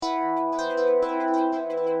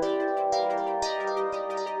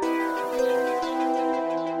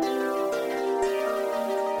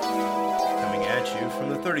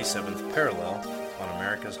37th parallel on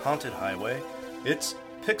America's haunted highway. It's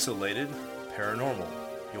Pixelated Paranormal,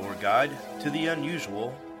 your guide to the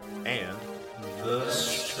unusual and the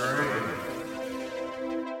strange.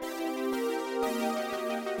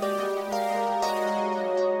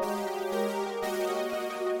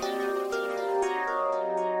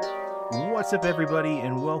 What's up, everybody,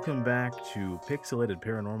 and welcome back to Pixelated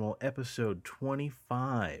Paranormal, episode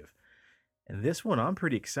 25. And this one I'm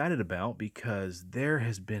pretty excited about because there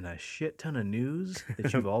has been a shit ton of news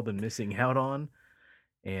that you've all been missing out on,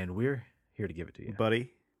 and we're here to give it to you.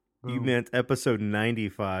 Buddy, you meant episode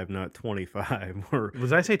 95, not 25.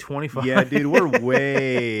 Was I say 25? Yeah, dude, we're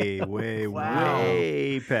way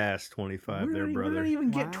past 25 Where there, did brother. you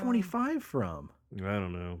even get 25 from? I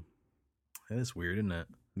don't know. That is weird, isn't it?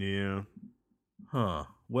 Yeah. Huh.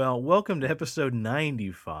 Well, welcome to episode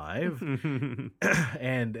 95.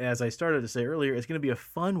 And as I started to say earlier, it's going to be a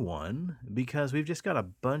fun one because we've just got a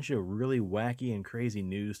bunch of really wacky and crazy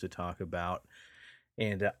news to talk about.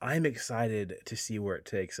 And I'm excited to see where it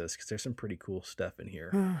takes us because there's some pretty cool stuff in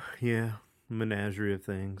here. Yeah, menagerie of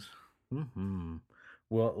things. Mm-hmm.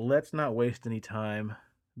 Well, let's not waste any time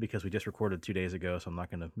because we just recorded 2 days ago, so I'm not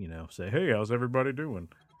going to, say, hey, how's everybody doing?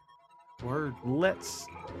 Word. Let's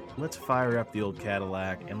fire up the old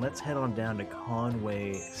Cadillac and let's head on down to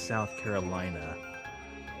Conway, South Carolina,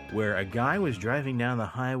 where a guy was driving down the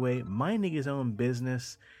highway, minding his own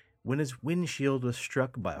business, when his windshield was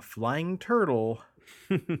struck by a flying turtle.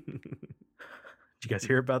 Did you guys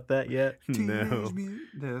hear about that yet? No.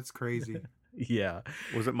 That's crazy. Yeah.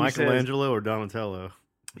 Was it Michelangelo or Donatello?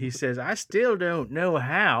 He says, I still don't know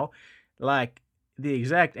how, like, the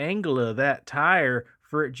exact angle of that tire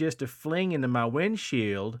for it just to fling into my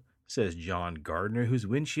windshield, says John Gardner, whose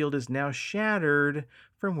windshield is now shattered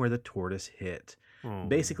from where the tortoise hit. Oh.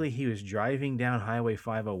 Basically, he was driving down Highway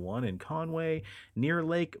 501 in Conway near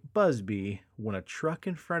Lake Busby when a truck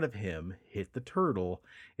in front of him hit the turtle.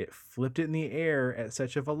 It flipped it in the air at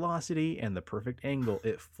such a velocity and the perfect angle,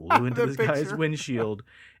 it flew into this guy's windshield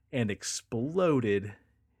and exploded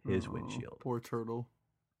his windshield. Poor turtle.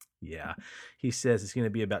 Yeah, he says it's going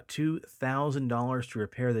to be about $2,000 to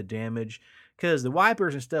repair the damage because the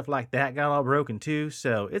wipers and stuff like that got all broken too,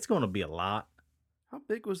 so it's going to be a lot. How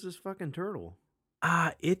big was this fucking turtle?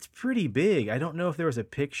 It's pretty big. I don't know if there was a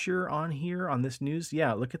picture on here on this news.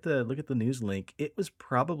 Yeah, look at the news link. It was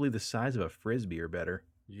probably the size of a Frisbee or better.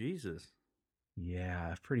 Jesus.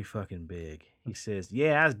 Yeah, pretty fucking big. He says,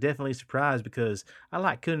 yeah, I was definitely surprised because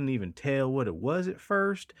I couldn't even tell what it was at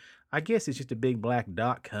first. I guess it's just a big black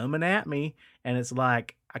dot coming at me, and it's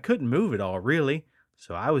like I couldn't move it all really.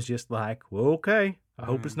 So I was just like, well, okay, I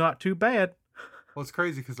hope it's not too bad. Well, it's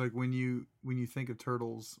crazy because like when you think of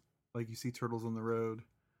turtles, like you see turtles on the road.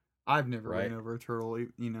 I've never ran over a turtle,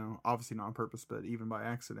 obviously not on purpose, but even by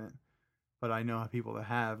accident. But I know people that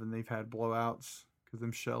have, and they've had blowouts because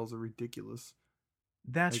them shells are ridiculous.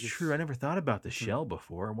 That's true. I never thought about the shell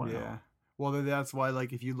before. Wow. Yeah. Well, that's why,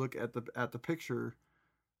 like, if you look at the picture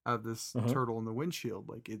of this turtle in the windshield,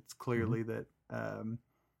 like, it's clearly that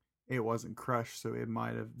it wasn't crushed, so it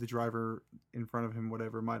might have, the driver in front of him,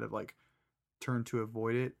 whatever, might have, like, turned to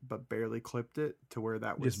avoid it, but barely clipped it to where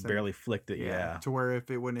that was... Just barely flicked it, yeah. To where if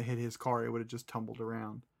it wouldn't have hit his car, it would have just tumbled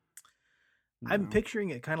around. I'm picturing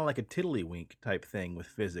it kind of like a tiddlywink type thing with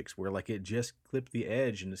physics, where, like, it just clipped the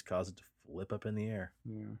edge and just caused it to flip up in the air.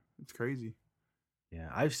 Yeah, it's crazy. Yeah,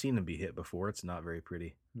 I've seen them be hit before. It's not very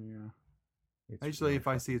pretty. Yeah. Usually, if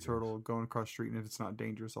I see a turtle going across the street and if it's not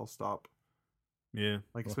dangerous, I'll stop. Yeah.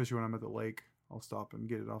 Like, especially when I'm at the lake, I'll stop and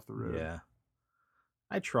get it off the road. Yeah.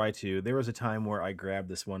 I try to. There was a time where I grabbed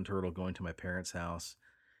this one turtle going to my parents' house,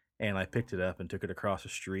 and I picked it up and took it across the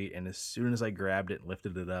street, and as soon as I grabbed it and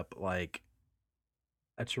lifted it up, like,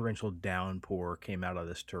 a torrential downpour came out of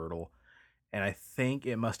this turtle. And I think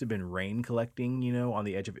it must have been rain collecting, on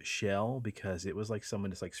the edge of its shell, because it was like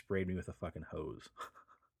someone just like sprayed me with a fucking hose.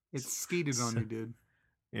 It skeeted on you, dude.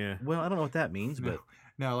 Yeah. Well, I don't know what that means, but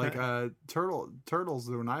no, like turtles.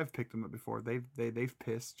 When I've picked them up before, they've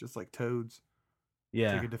pissed just like toads. Yeah,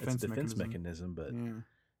 it's like a defense mechanism. But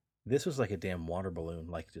this was like a damn water balloon,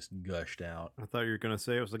 like just gushed out. I thought you were gonna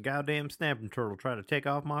say it was a goddamn snapping turtle trying to take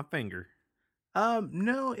off my finger.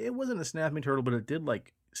 No, it wasn't a snapping turtle, but it did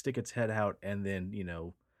like stick its head out and then,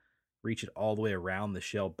 reach it all the way around the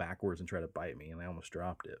shell backwards and try to bite me, and I almost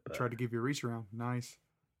dropped it. But... I tried to give you a reach around. Nice.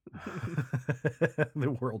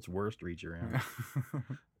 The world's worst reach around.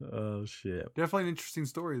 Oh, shit. Definitely an interesting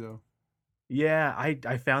story, though. Yeah,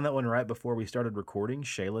 I found that one right before we started recording.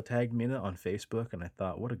 Shayla tagged me in it on Facebook, and I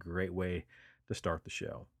thought, what a great way to start the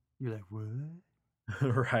show. You're like, what?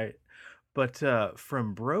 Right. But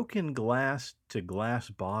from broken glass to glass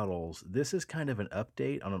bottles, this is kind of an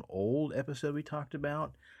update on an old episode we talked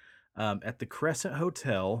about. At the Crescent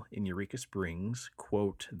Hotel in Eureka Springs,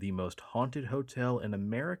 quote, the most haunted hotel in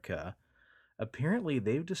America, apparently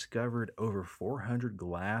they've discovered over 400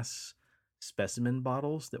 glass specimen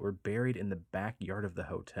bottles that were buried in the backyard of the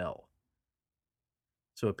hotel.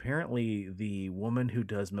 So apparently the woman who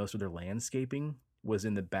does most of their landscaping was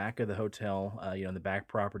in the back of the hotel, in the back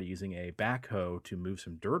property using a backhoe to move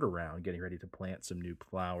some dirt around, getting ready to plant some new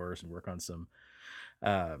flowers and work on some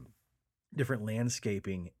different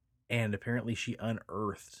landscaping. And apparently she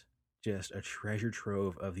unearthed just a treasure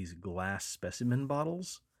trove of these glass specimen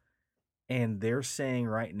bottles. And they're saying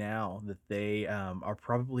right now that they are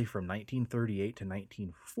probably from 1938 to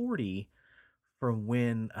 1940, from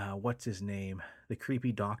when, what's his name? The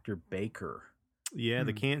creepy Dr. Baker. Yeah,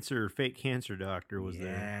 the fake cancer doctor was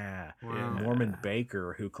there. Wow. Yeah. Norman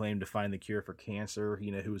Baker, who claimed to find the cure for cancer,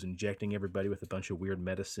 who was injecting everybody with a bunch of weird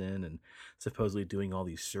medicine and supposedly doing all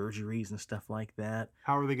these surgeries and stuff like that.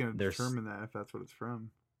 How are they going to determine that if that's what it's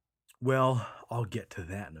from? Well, I'll get to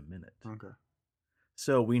that in a minute. Okay.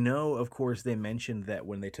 So we know, of course, they mentioned that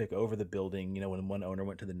when they took over the building, when one owner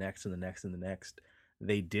went to the next and the next and the next,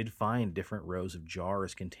 they did find different rows of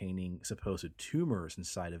jars containing supposed tumors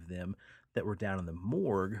inside of them that were down in the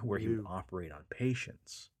morgue where he would operate on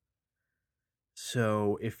patients.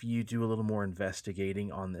 So if you do a little more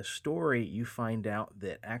investigating on this story, you find out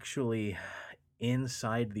that actually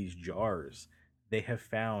inside these jars, they have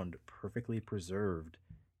found perfectly preserved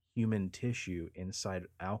human tissue inside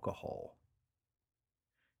alcohol.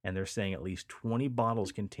 And they're saying at least 20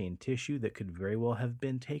 bottles contain tissue that could very well have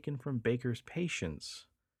been taken from Baker's patients,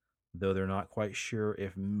 though they're not quite sure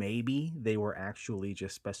if maybe they were actually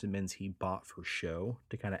just specimens he bought for show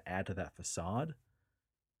to kind of add to that facade.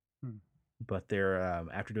 But they're,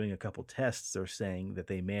 after doing a couple tests, they're saying that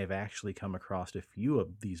they may have actually come across a few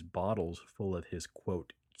of these bottles full of his,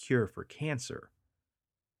 quote, cure for cancer.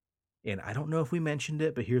 And I don't know if we mentioned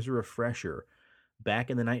it, but here's a refresher.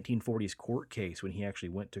 Back in the 1940s court case, when he actually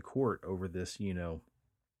went to court over this,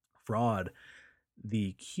 fraud,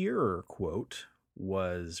 the cure, quote,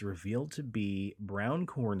 was revealed to be brown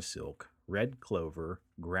corn silk, red clover,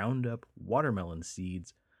 ground up watermelon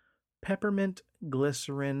seeds, peppermint,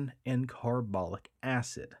 glycerin, and carbolic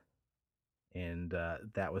acid. And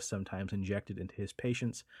that was sometimes injected into his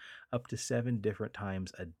patients up to 7 different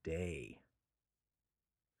times a day.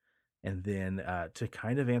 And then to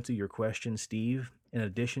kind of answer your question, Steve, in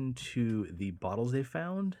addition to the bottles they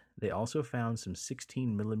found, they also found some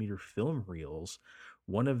 16 millimeter film reels,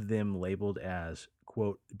 one of them labeled as,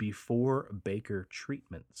 quote, before Baker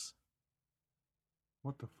treatments.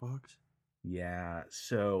 What the fuck? Yeah,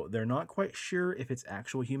 so they're not quite sure if it's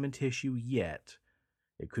actual human tissue yet.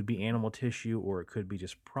 It could be animal tissue or it could be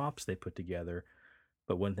just props they put together.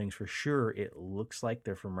 But one thing's for sure, it looks like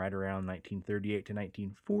they're from right around 1938 to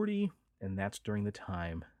 1940, and that's during the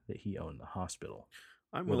time that he owned the hospital.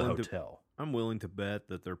 I'm willing to bet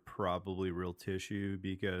that they're probably real tissue,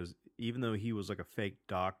 because even though he was like a fake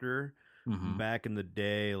doctor, back in the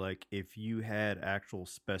day, like if you had actual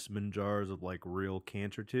specimen jars of like real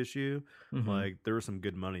cancer tissue, like there was some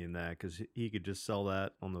good money in that, because he could just sell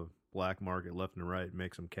that on the black market left and right and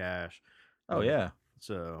make some cash. Oh, yeah.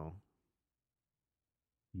 So...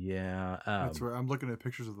 yeah. That's where I'm looking at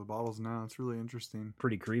pictures of the bottles now. It's really interesting.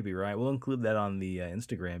 Pretty creepy, right? We'll include that on the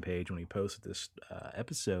Instagram page when we post this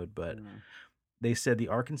episode. But they said the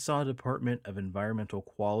Arkansas Department of Environmental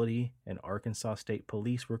Quality and Arkansas State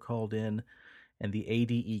Police were called in, and the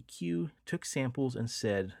ADEQ took samples and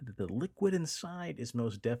said that the liquid inside is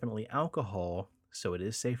most definitely alcohol, so it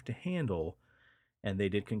is safe to handle. And they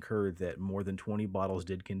did concur that more than 20 bottles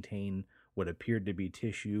did contain what appeared to be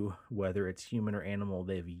tissue. Whether it's human or animal,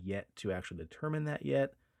 they've yet to actually determine that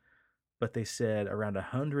yet. But they said around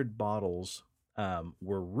 100 bottles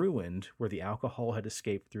were ruined where the alcohol had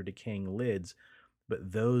escaped through decaying lids.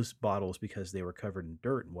 But those bottles, because they were covered in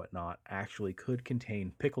dirt and whatnot, actually could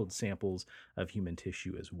contain pickled samples of human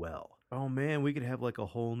tissue as well. Oh man, we could have like a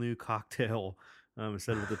whole new cocktail.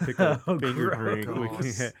 Instead of the pickled finger drink,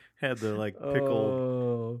 we had the like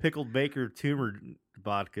pickled Baker tumor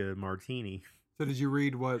vodka martini. So did you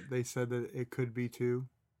read what they said that it could be too?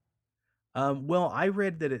 Well, I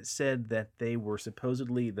read that it said that they were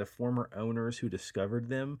supposedly the former owners who discovered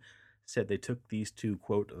them said they took these to,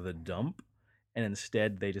 quote, the dump, and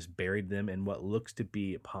instead they just buried them in what looks to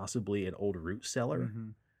be possibly an old root cellar.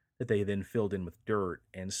 that they then filled in with dirt.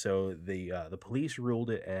 And so the police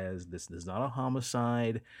ruled it as this is not a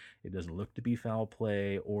homicide. It doesn't look to be foul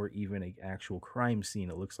play or even an actual crime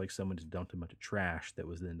scene. It looks like someone just dumped a bunch of trash that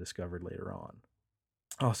was then discovered later on.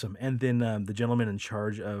 Awesome. And then the gentleman in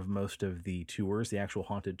charge of most of the tours, the actual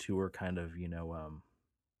haunted tour kind of,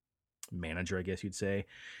 manager, I guess you'd say,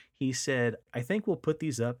 he said, I think we'll put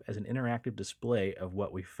these up as an interactive display of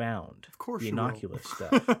what we found. Of course, the you innocuous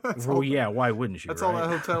will. stuff. Well, yeah, why wouldn't you? That's right? all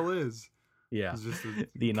that hotel is. Yeah, It's just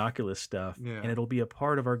the innocuous stuff. Yeah. And it'll be a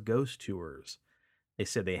part of our ghost tours. They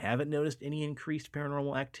said they haven't noticed any increased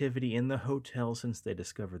paranormal activity in the hotel since they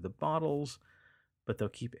discovered the bottles, but they'll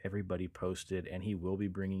keep everybody posted, and he will be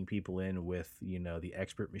bringing people in with, the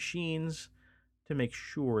expert machines to make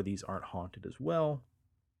sure these aren't haunted as well.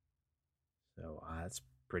 So that's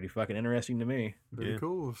pretty fucking interesting to me. Very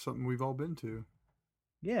cool. Something we've all been to.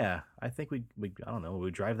 Yeah, I think we I don't know,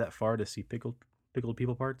 we drive that far to see pickled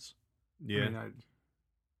people parts. Yeah. I mean,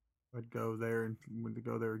 I'd go there, and when to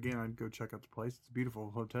go there again, I'd go check out the place. It's a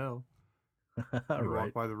beautiful hotel. You Right.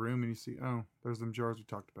 walk by the room and you see, oh, there's them jars we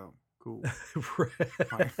talked about. Cool.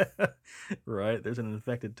 Right. There's an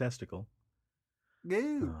infected testicle.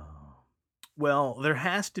 Yeah. Oh. Well, there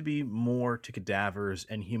has to be more to cadavers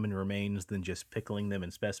and human remains than just pickling them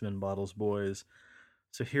in specimen bottles, boys.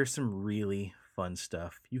 So here's some really fun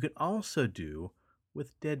stuff you could also do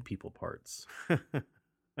with dead people parts.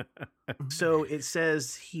 So it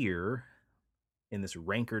says here in this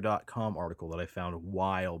ranker.com article that I found a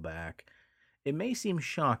while back, it may seem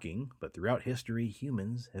shocking, but throughout history,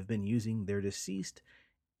 humans have been using their deceased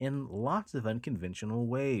in lots of unconventional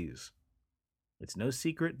ways. It's no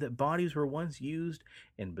secret that bodies were once used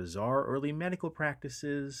in bizarre early medical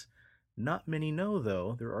practices. Not many know,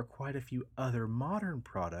 though, there are quite a few other modern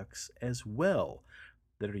products as well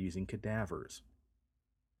that are using cadavers.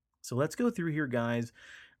 So let's go through here, guys.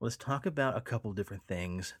 Let's talk about a couple different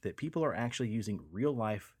things that people are actually using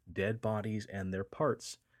real-life dead bodies and their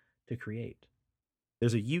parts to create.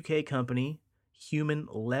 There's a UK company, Human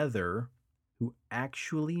Leather, who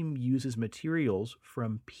actually uses materials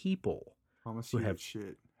from people. Promise who you have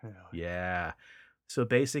shit. Hell Yeah. So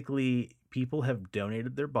basically, people have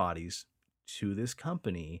donated their bodies to this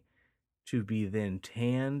company to be then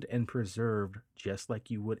tanned and preserved just like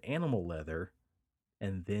you would animal leather,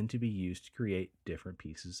 and then to be used to create different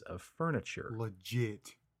pieces of furniture.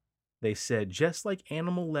 Legit. They said just like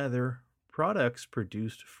animal leather, products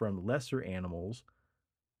produced from lesser animals.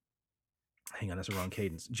 Hang on, that's a wrong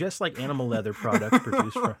cadence. Just like animal leather products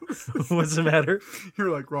produced from. What's the matter? You're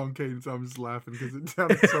like wrong cadence. I'm just laughing because it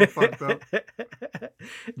sounded so fucked up.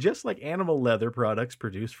 Just like animal leather products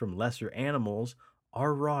produced from lesser animals,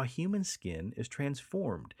 our raw human skin is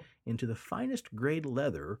transformed into the finest grade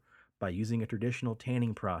leather by using a traditional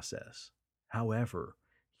tanning process. However,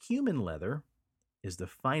 human leather is the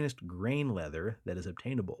finest grain leather that is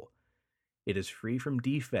obtainable. It is free from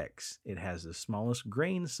defects. It has the smallest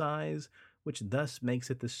grain size, which thus makes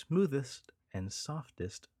it the smoothest and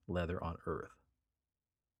softest leather on Earth.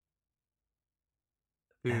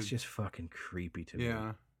 Dude, That's just fucking creepy to me.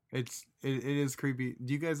 yeah. It is creepy.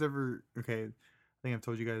 Do you guys ever? Okay, I think I've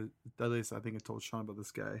told you guys. At least I think I told Sean about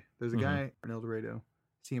this guy. There's a guy in El Dorado.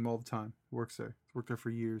 See him all the time. He works there. He's worked there for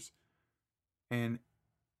years, and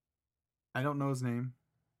I don't know his name.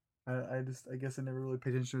 I guess I never really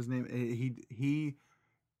paid attention to his name. He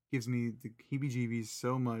gives me the heebie-jeebies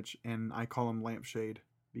so much, and I call him Lampshade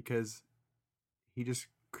because he just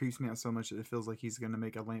creeps me out so much that it feels like he's gonna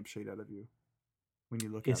make a lampshade out of you when you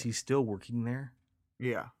look at him. Is he still working there?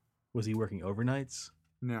 Yeah. Was he working overnights?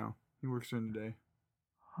 No, he works during the day.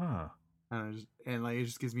 Huh. And it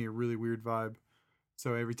just gives me a really weird vibe.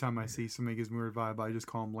 So every time I see somebody gives me a weird vibe, I just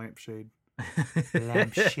call him Lampshade.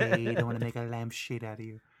 Lampshade. I want to make a lampshade out of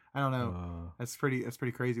you. I don't know. That's pretty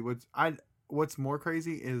crazy. What's more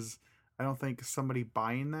crazy is I don't think somebody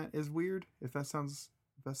buying that is weird. If that sounds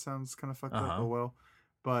kind of fucked up, oh well.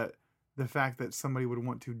 But the fact that somebody would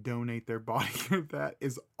want to donate their body like that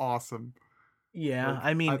is awesome. Yeah, Like,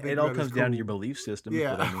 I mean, it all comes down to your cool. belief system.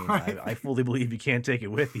 Yeah, But I mean, right. I fully believe you can't take it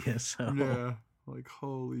with you. So Yeah, like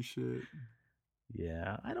holy shit.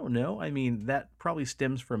 yeah, I don't know. I mean, that probably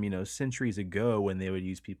stems from, centuries ago when they would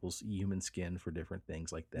use people's human skin for different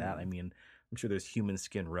things like that. I mean, I'm sure there's human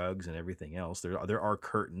skin rugs and everything else. There are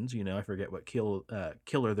curtains, I forget what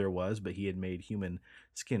killer there was, but he had made human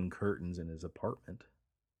skin curtains in his apartment.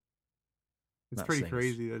 It's Not pretty saying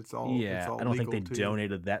crazy that it's all. Yeah, it's all I don't think they legal, too.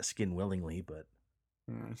 donated that skin willingly, but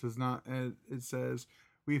Yeah, it says not. It says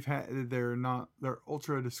they're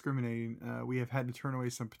ultra discriminating. We have had to turn away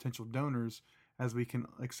some potential donors as we can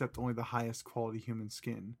accept only the highest quality human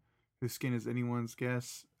skin. whose skin is anyone's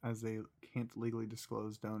guess, as they can't legally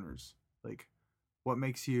disclose donors. Like, what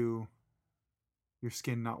makes your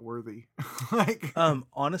skin not worthy? Like,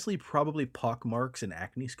 honestly, probably pock marks and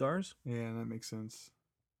acne scars. Yeah, that makes sense.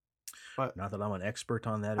 But not that I'm an expert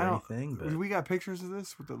on that or anything, but we got pictures of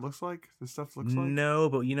this. What it looks like? This stuff looks like. No,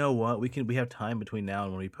 but you know what? We have time between now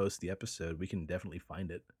and when we post the episode. We can definitely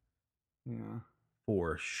find it. Yeah,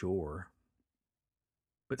 for sure.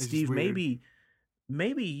 But it's Steve, maybe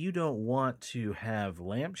you don't want to have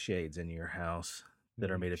lampshades in your house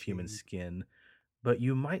that are made of human skin, but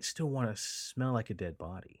you might still want to smell like a dead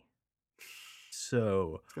body.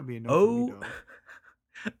 So, it's gonna be a no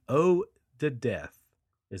for me, Oh, the Death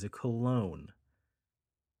is a cologne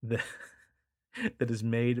that is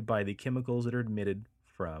made by the chemicals that are emitted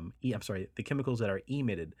from the chemicals that are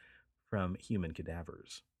emitted from human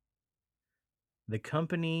cadavers. The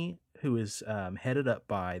company, who is headed up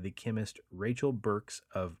by the chemist Rachel Burks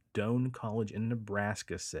of Doane College in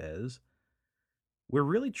Nebraska, says, "We're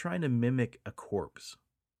really trying to mimic a corpse.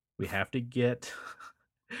 We've got to get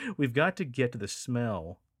to the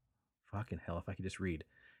smell. Fucking hell, if I could just read.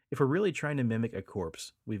 If we're really trying to mimic a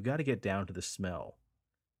corpse, we've got to get down to the smell.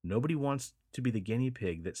 Nobody wants to be the guinea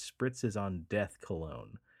pig that spritzes on death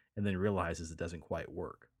cologne and then realizes it doesn't quite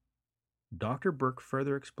work." Dr. Burke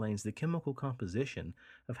further explains the chemical composition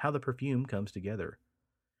of how the perfume comes together.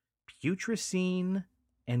 Putrescine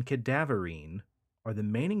and cadaverine are the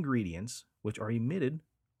main ingredients which are emitted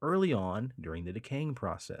early on during the decaying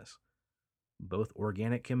process. Both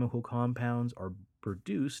organic chemical compounds are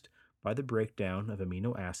produced by the breakdown of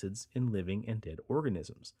amino acids in living and dead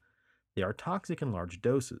organisms. They are toxic in large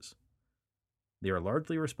doses. They are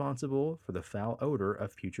largely responsible for the foul odor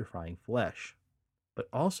of putrefying flesh, but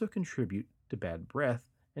also contribute to bad breath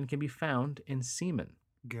and can be found in semen.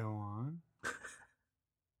 Go on.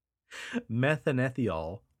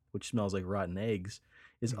 Methanethiol, which smells like rotten eggs,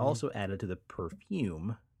 is also added to the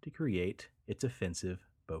perfume to create its offensive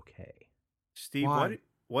bouquet. Steve,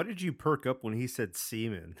 why did you perk up when he said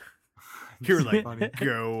semen? You're like,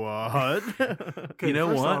 go on. Okay, you know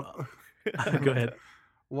what? Go ahead.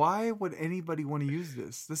 Why would anybody want to use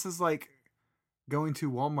this? This is like going to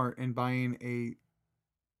Walmart and buying a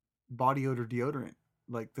body odor deodorant.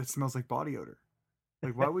 Like, that smells like body odor.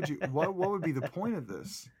 Like, why would you? what would be the point of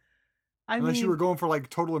this? Unless you were going for like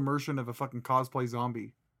total immersion of a fucking cosplay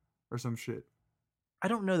zombie or some shit. I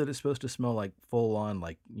don't know that it's supposed to smell like full on,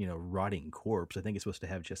 like, rotting corpse. I think it's supposed to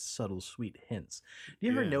have just subtle, sweet hints. Do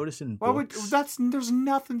you ever notice in books? There's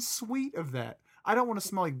nothing sweet of that. I don't want to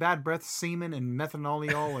smell like bad breath, semen, and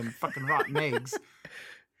methanol and fucking rotten eggs.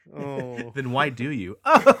 Oh. Then why do you?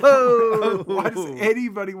 Oh! Why does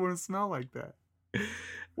anybody want to smell like that?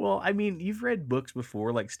 Well, I mean, you've read books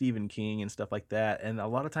before, like Stephen King and stuff like that, and a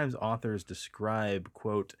lot of times authors describe,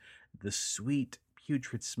 quote, the sweet,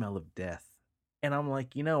 putrid smell of death. And I'm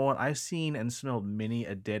like, you know what? I've seen and smelled many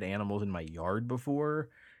dead animals in my yard before,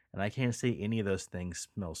 and I can't say any of those things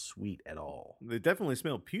smell sweet at all. They definitely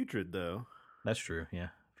smell putrid, though. That's true, yeah.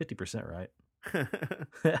 50% right.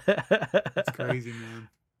 That's crazy, man.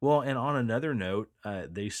 Well, and on another note,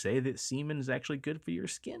 they say that semen is actually good for your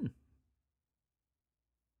skin.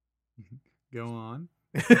 Go on.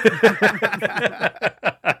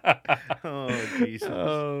 Oh, Jesus.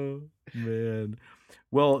 Oh, man.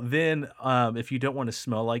 Well, then, if you don't want to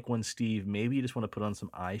smell like one, Steve, maybe you just want to put on some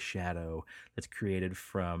eyeshadow that's created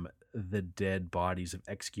from the dead bodies of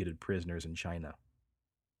executed prisoners in China.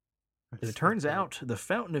 As it turns out, the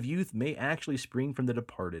fountain of youth may actually spring from the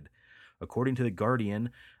departed. According to The Guardian,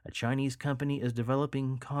 a Chinese company is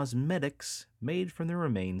developing cosmetics made from the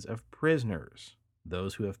remains of prisoners,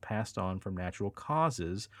 those who have passed on from natural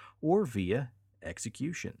causes or via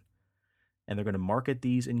execution. And they're going to market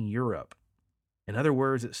these in Europe. In other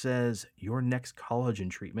words, it says your next collagen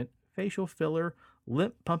treatment, facial filler,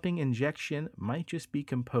 lip pumping injection might just be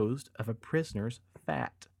composed of a prisoner's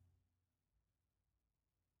fat.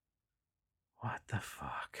 What the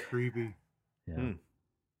fuck? Creepy. Yeah.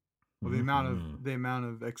 Well, the amount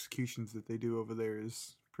of executions that they do over there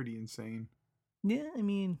is pretty insane. Yeah, I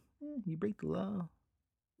mean, you break the law.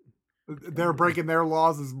 They're breaking their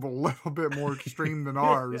laws is a little bit more extreme than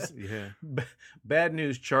ours. Yeah. Bad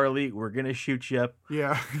news, Charlie. We're gonna shoot you up.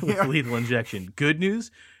 Yeah. With lethal injection. Good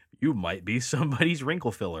news, you might be somebody's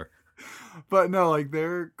wrinkle filler. But no, like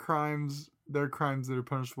their crimes that are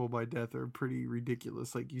punishable by death are pretty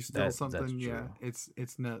ridiculous. Like you steal something, yeah,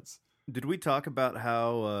 it's nuts. Did we talk about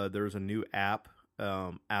how there's a new app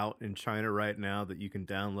out in China right now that you can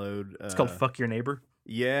download? It's called Fuck Your Neighbor.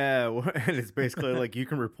 Yeah, and it's basically like you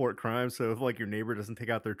can report crimes. So if like your neighbor doesn't take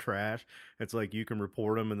out their trash, it's like you can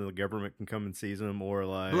report them, and then the government can come and seize them, or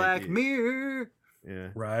like Black Mirror. Yeah,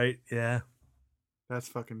 Right. Yeah. That's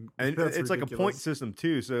fucking. and That's it's like a point ridiculous. system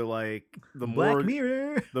too. So like Black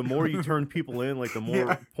Mirror. the more you turn people in, like the more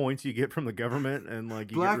Yeah. points you get from the government, and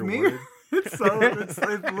like you Black get Mirror. rewarded.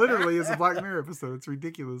 It literally is a Black Mirror episode. It's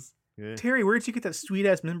ridiculous. Yeah. Terry, where'd you get that sweet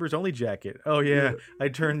ass members only jacket? Oh yeah, I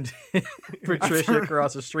turned Patricia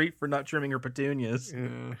across the street for not trimming her petunias.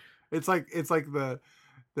 Yeah. It's like the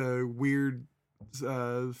weird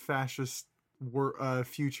fascist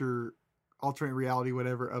future alternate reality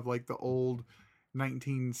whatever of like the old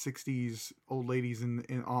 1960s old ladies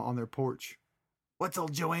in on their porch. What's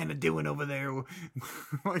old Joanna doing over there?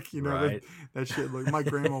 Like, you know, Right. that shit. Like, my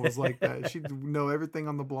grandma was like that. She'd know everything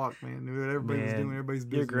on the block, man. Knew what everybody was Man, doing, everybody's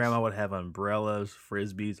business. Your grandma would have umbrellas,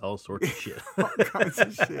 frisbees, all sorts of shit. All kinds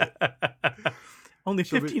of shit. Only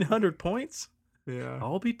So 1,500 points? Yeah.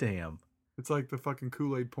 I'll be damned. It's like the fucking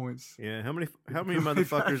Kool-Aid points. Yeah, how many Kool-Aid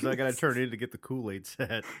motherfuckers I gotta packets. turn in to get the Kool-Aid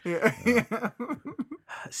set? Yeah. Yeah.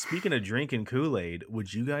 Speaking of drinking Kool-Aid,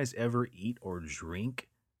 would you guys ever eat or drink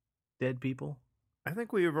dead people? I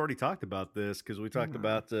think we have already talked about this because we talked Yeah.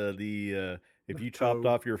 about the if The you chopped toe.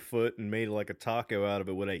 off your foot and made like a taco out of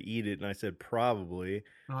it, would I eat it? And I said probably.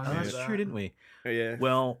 No, I Oh, remember that's that. true, didn't we? Yeah.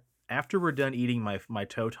 Well, after we're done eating my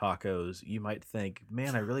toe tacos, you might think,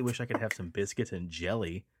 man, I really wish I could have some biscuits and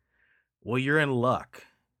jelly. Well, you're in luck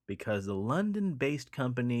because the London-based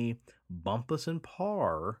company Bumpus and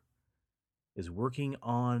Parr is working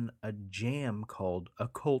on a jam called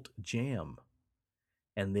Occult Jam.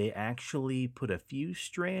 And they actually put a few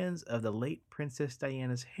strands of the late Princess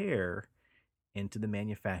Diana's hair into the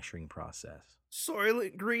manufacturing process.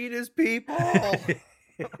 Soylent Green is people.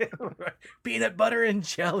 Right. Peanut butter and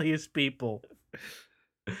jelly is people.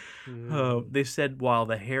 They said while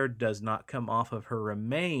the hair does not come off of her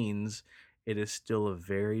remains, it is still a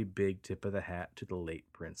very big tip of the hat to the late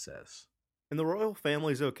princess. And the royal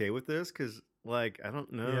family's okay with this because, like, I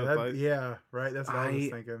don't know Yeah, if I. yeah, right. That's what I was I-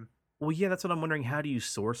 thinking. Well, yeah, that's what I'm wondering. How do you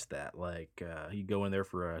source that? Like, you go in there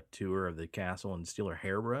for a tour of the castle and steal her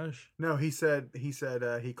hairbrush? No, he said he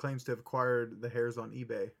claims to have acquired the hairs on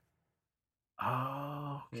eBay.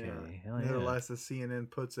 Oh, okay. Yeah. Hell yeah. Nevertheless, as CNN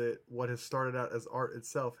puts it, what has started out as art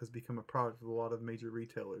itself has become a product of a lot of major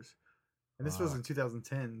retailers. And this was Ah. in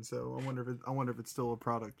 2010, so I wonder if it's still a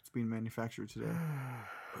product that's being manufactured today.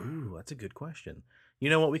 Ooh, that's a good question. You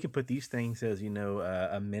know what? We could put these things as,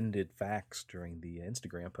 amended facts during the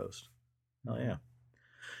Instagram post. Oh, yeah.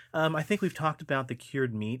 I think we've talked about the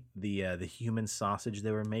cured meat, the human sausage they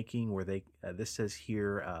were making, where they this says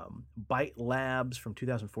here, Bite Labs from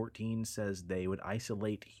 2014 says they would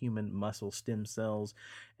isolate human muscle stem cells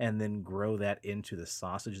and then grow that into the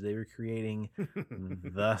sausage they were creating,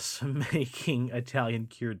 thus making Italian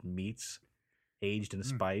cured meats aged and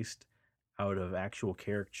spiced out of actual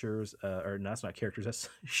characters, or no, that's not characters, that's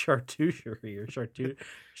charcuterie or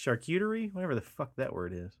charcuterie, whatever the fuck that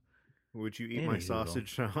word is. Would you eat my Anywho. sausage,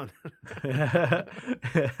 Sean?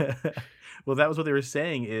 Well, that was what they were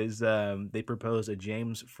saying is they proposed a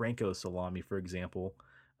James Franco salami, for example,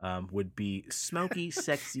 would be smoky,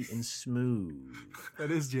 sexy, and smooth.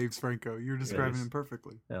 That is James Franco. You're describing is. him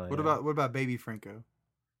perfectly. Hell What yeah. about Baby Franco?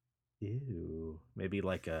 Ew. Maybe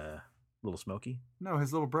like a little smoky? No,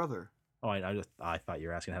 his little brother. Oh, I thought you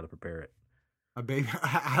were asking how to prepare it. A baby.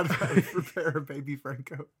 How do I prepare a Baby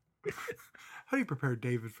Franco? How do you prepare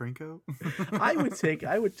David Franco? I would take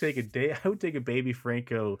a Baby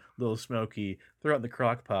Franco little smoky, throw it in the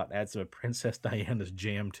crock pot, add some of Princess Diana's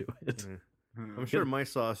jam to it. I'm sure my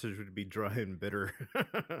sausage would be dry and bitter.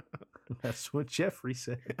 That's what Jeffrey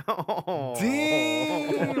said. Oh.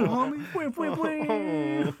 Damn, homie. Wham, wham,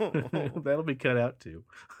 wham. That'll be cut out too.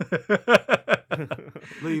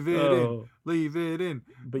 Leave it Oh, in. Leave it in.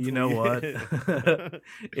 but you know what?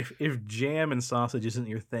 if jam and sausage isn't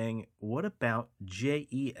your thing, what about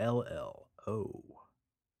JELL? Oh.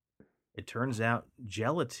 It turns out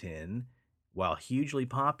gelatin, while hugely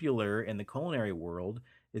popular in the culinary world,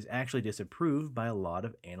 is actually disapproved by a lot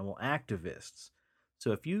of animal activists.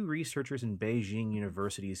 So a few researchers in Beijing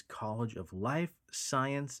University's College of Life,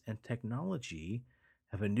 Science, and Technology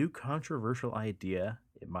have a new controversial idea.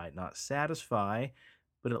 It might not satisfy,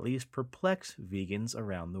 but at least perplex vegans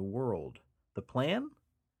around the world. The plan?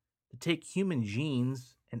 To take human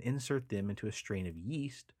genes and insert them into a strain of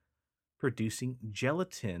yeast, producing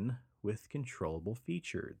gelatin with controllable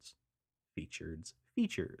features. Features.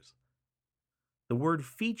 The word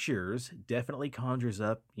features definitely conjures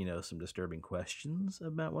up, some disturbing questions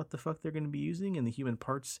about what the fuck they're going to be using and the human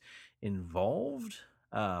parts involved.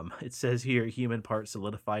 It says here human parts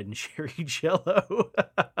solidified in cherry jello.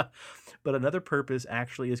 But another purpose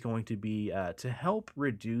actually is going to be to help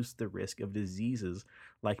reduce the risk of diseases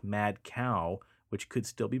like mad cow, which could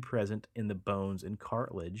still be present in the bones and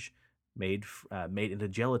cartilage made into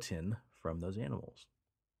gelatin from those animals.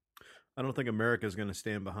 I don't think America is going to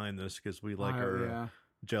stand behind this because we like our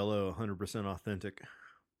Jello 100% authentic.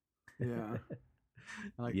 Yeah.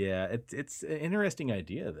 Yeah, it's an interesting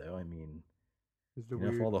idea, though. I mean,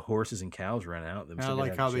 if all the horses and cows run out, then I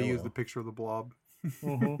like how they use the picture of the blob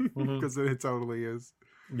because it totally is.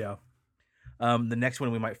 Yeah. The next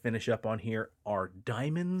one we might finish up on here are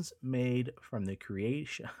diamonds made from the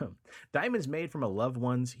creation. Diamonds made from a loved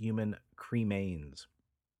one's human cremains.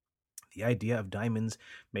 The idea of diamonds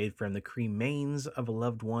made from the cremains of a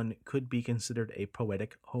loved one could be considered a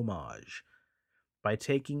poetic homage. By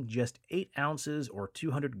taking just 8 ounces or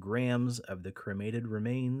 200 grams of the cremated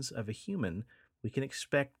remains of a human, we can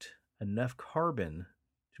expect enough carbon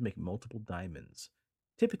to make multiple diamonds.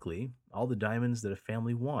 Typically, all the diamonds that a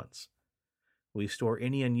family wants. We store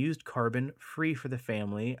any unused carbon free for the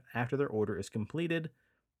family after their order is completed.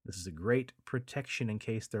 This is a great protection in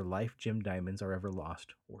case their life gem diamonds are ever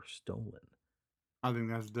lost or stolen. I think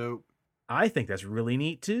that's dope. I think that's really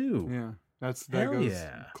neat too. Yeah. That goes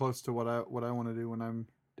close to what I want to do when I'm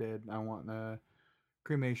dead. I want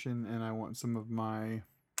cremation, and I want some of my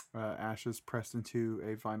ashes pressed into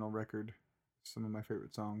a vinyl record. Some of my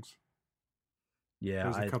favorite songs. Yeah,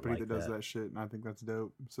 there's a company that does that shit, and I think that's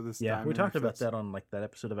dope. So this we talked about that on like that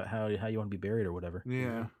episode about how you want to be buried or whatever.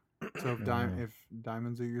 Yeah. So if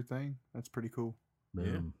diamonds are your thing, that's pretty cool. Boom.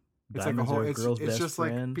 Yeah. It's diamonds like a whole. It's just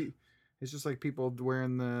friend. It's just like people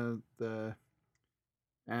wearing the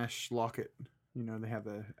ash locket. You know, they have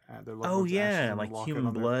their like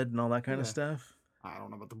human blood and all that kind of stuff. I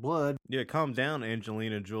don't know about the blood. Yeah, calm down,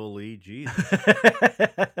 Angelina Jolie. Jesus.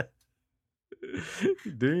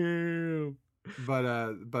 Damn.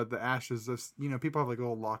 But the ashes, just people have like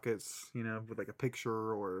little lockets, with like a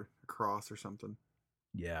picture or a cross or something.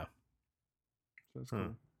 Yeah. So that's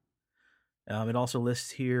cool. It also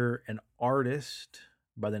lists here an artist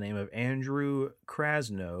by the name of Andrew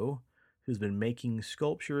Krasno, who's been making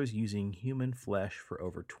sculptures using human flesh for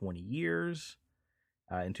over 20 years.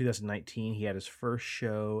 In 2019, he had his first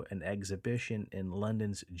show and exhibition in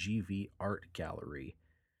London's GV Art Gallery.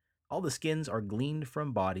 All the skins are gleaned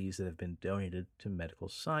from bodies that have been donated to medical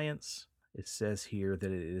science. It says here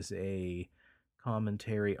that it is a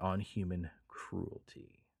commentary on human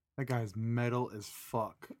cruelty. That guy's metal as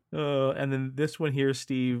fuck. And then this one here,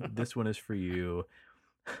 Steve, this one is for you.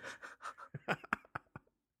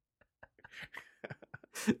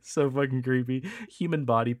 So fucking creepy. Human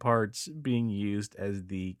body parts being used as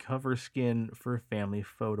the cover skin for family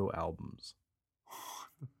photo albums.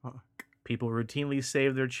 What the fuck? People routinely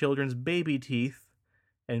save their children's baby teeth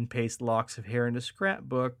and paste locks of hair into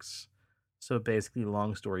scrapbooks. So basically,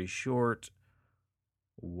 long story short,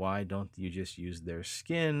 why don't you just use their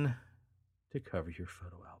skin to cover your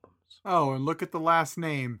photo albums? Oh, and look at the last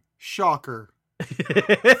name. Shocker. I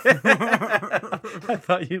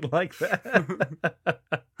thought you'd like that.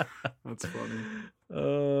 That's funny.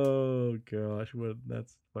 Oh gosh,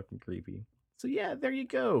 that's fucking creepy. So yeah, there you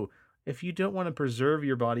go. If you don't want to preserve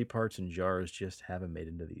your body parts in jars, just have them made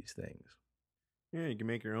into these things. Yeah, you can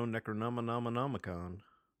make your own Necronomicon.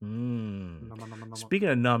 Speaking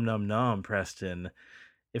of nom nom nom, Preston,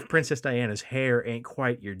 if Princess Diana's hair ain't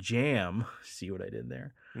quite your jam, see what I did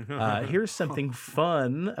there? Here's something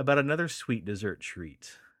fun about another sweet dessert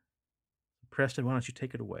treat. Preston, why don't you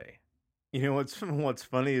take it away? You know what's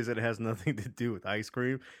funny is that it has nothing to do with ice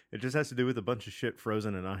cream. It just has to do with a bunch of shit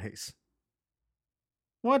frozen in ice.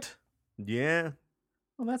 What? Yeah.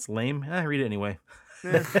 Well, that's lame. I read it anyway.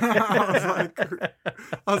 I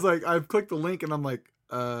was like, I've clicked the link and I'm like,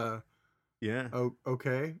 yeah. Oh,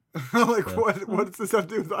 okay. I'm like, what does this have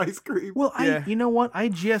to do with ice cream? Well, you know what? I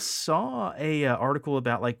just saw a article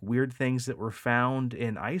about like weird things that were found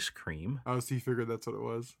in ice cream. Oh, so you figured that's what it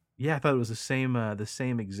was? Yeah, I thought it was the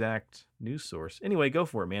same exact news source. Anyway, go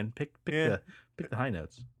for it, man. Pick the high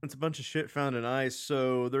notes. It's a bunch of shit found in ice.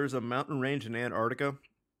 So there's a mountain range in Antarctica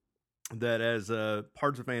that, as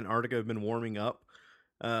parts of Antarctica have been warming up,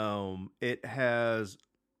 it has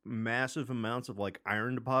massive amounts of like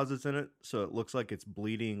iron deposits in it, so it looks like it's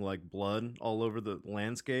bleeding like blood all over the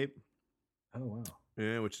landscape. Oh wow.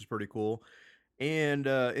 Yeah, which is pretty cool. And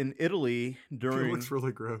in Italy during it looks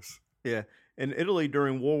really gross. Yeah, in Italy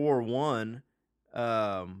during World War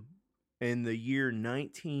I, in the year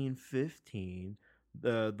 1915,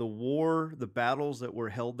 the battles that were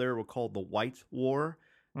held there were called the White War.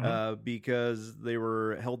 because they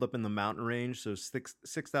were held up in the mountain range, so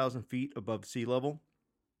 6,000 feet above sea level.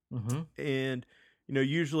 And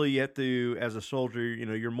usually you have to, as a soldier,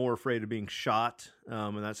 you're more afraid of being shot,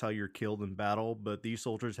 and that's how you're killed in battle. But these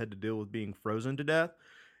soldiers had to deal with being frozen to death.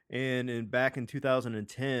 And back in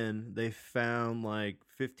 2010, they found like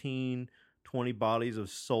 15, 20 bodies of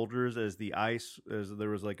soldiers as there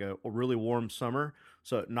was like a really warm summer.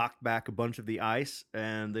 So it knocked back a bunch of the ice,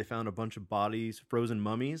 and they found a bunch of bodies, frozen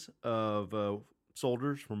mummies of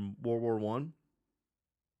soldiers from World War I.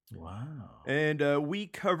 Wow. And we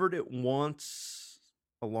covered it once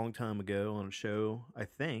a long time ago on a show, I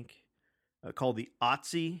think, called the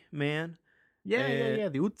Otzi Man. Yeah,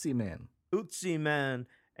 the Otzi Man. Otzi Man.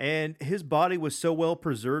 And his body was so well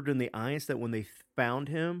preserved in the ice that when they found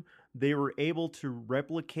him, they were able to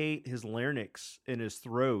replicate his larynx in his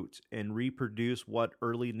throat and reproduce what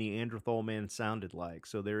early Neanderthal man sounded like.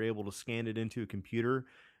 So they were able to scan it into a computer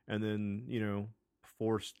and then,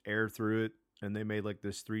 forced air through it. And they made like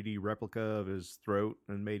this 3D replica of his throat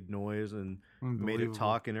and made noise and made it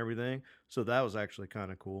talk and everything. So that was actually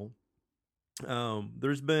kind of cool.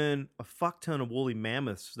 There's been a fuck ton of woolly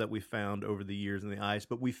mammoths that we found over the years in the ice,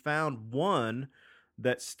 but we found one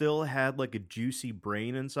that still had like a juicy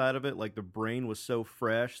brain inside of it. Like the brain was so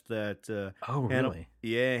fresh that really?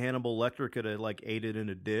 Hannibal Lecter could have like ate it in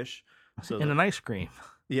a dish. So an ice cream.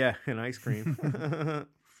 Yeah, an ice cream.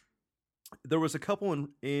 There was a couple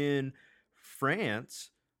in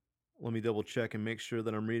France. Let me double check and make sure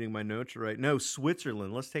that I'm reading my notes right. No,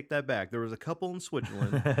 Switzerland. Let's take that back. There was a couple in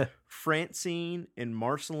Switzerland, Francine and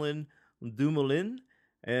Marcelin Dumoulin,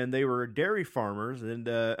 and they were dairy farmers. And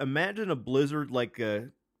imagine a blizzard like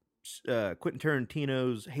Quentin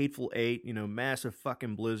Tarantino's Hateful Eight, massive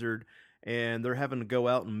fucking blizzard, and they're having to go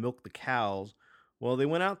out and milk the cows. Well, they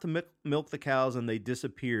went out to milk the cows and they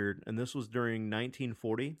disappeared, and this was during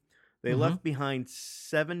 1940. They left behind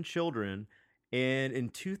 7 children. And in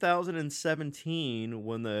 2017,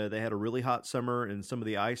 when they had a really hot summer and some of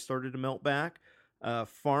the ice started to melt back,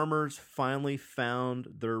 farmers finally found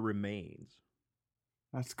their remains.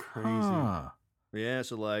 That's crazy. Huh. Yeah,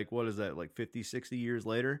 so like, what is that, like 50, 60 years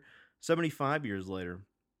later? 75 years later.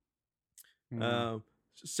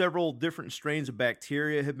 Several different strains of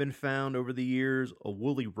bacteria have been found over the years. A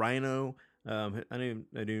woolly rhino. I didn't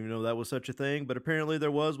even know that was such a thing, but apparently there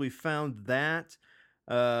was. We found that.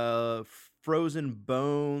 Frozen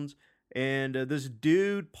bones, and this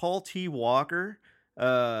dude Paul T. Walker,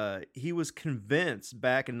 he was convinced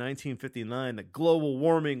back in 1959 that global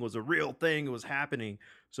warming was a real thing, it was happening.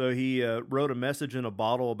 So he wrote a message in a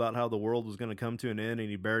bottle about how the world was going to come to an end, and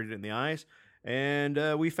he buried it in the ice.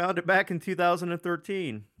 And we found it back in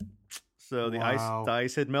 2013. So the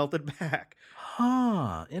ice had melted back.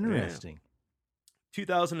 Interesting.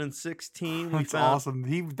 2016, That's found...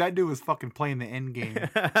 awesome. That dude was fucking playing the end game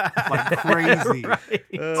like crazy. Right.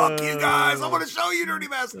 Fuck you guys! I'm gonna show you, dirty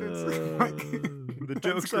bastards. The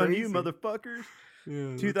joke's on you, motherfuckers.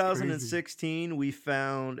 Yeah, 2016, we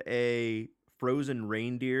found a frozen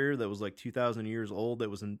reindeer that was like 2,000 years old that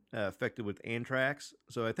was affected with anthrax.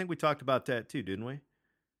 So I think we talked about that too, didn't we?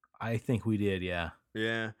 I think we did, yeah.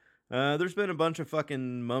 Yeah. There's been a bunch of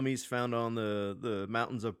fucking mummies found on the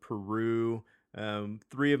mountains of Peru.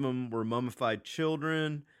 3 of them were mummified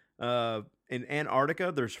children. In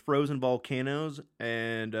Antarctica, there's frozen volcanoes,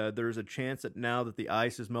 and there's a chance that now that the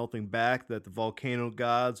ice is melting back, that the volcano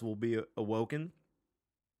gods will be awoken.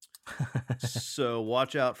 So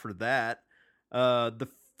watch out for that. The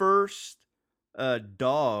first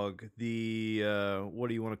dog, what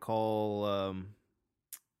do you want to call?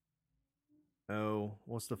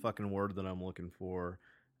 What's the fucking word that I'm looking for?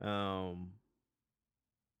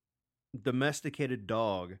 Domesticated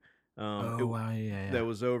dog. That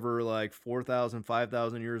was over like 4,000,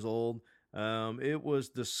 5,000 years old. It was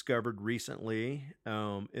discovered recently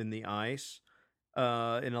in the ice.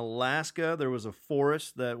 In Alaska, there was a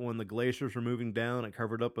forest that when the glaciers were moving down, it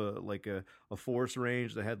covered up a forest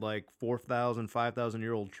range that had like 4,000, 5,000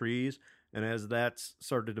 year old trees. And as that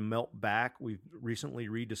started to melt back, we've recently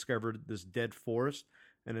rediscovered this dead forest,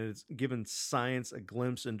 and it's given science a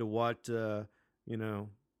glimpse into what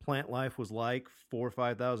plant life was like 4,000 or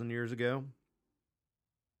 5,000 years ago.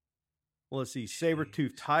 Well, let's see,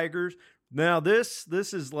 saber-toothed tigers. Now, this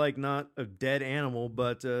is like not a dead animal,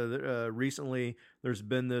 but recently there's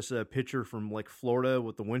been this picture from like Florida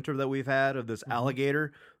with the winter that we've had of this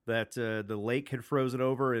alligator that the lake had frozen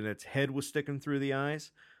over and its head was sticking through the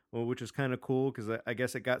ice, which is kind of cool because I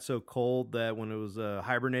guess it got so cold that when it was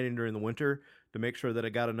hibernating during the winter, to make sure that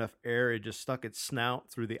it got enough air, it just stuck its snout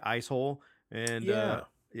through the ice hole. And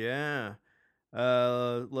yeah.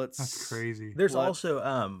 That's crazy. There's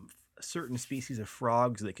also certain species of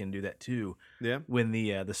frogs that can do that too. Yeah. When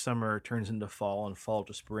the summer turns into fall and fall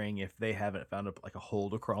to spring, if they haven't found a hole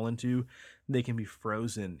to crawl into, they can be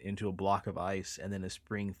frozen into a block of ice, and then as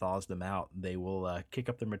spring thaws them out, they will kick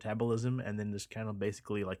up their metabolism and then just kind of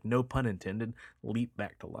basically, like, no pun intended, leap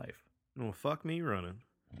back to life. Well, fuck me running.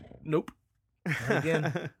 Nope. Not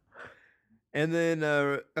again. And then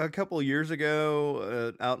a couple of years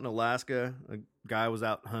ago, out in Alaska, a guy was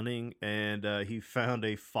out hunting and he found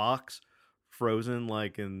a fox frozen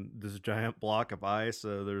like in this giant block of ice.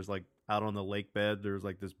 So there's like out on the lake bed, there's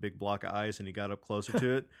like this big block of ice, and he got up closer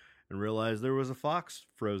to it and realized there was a fox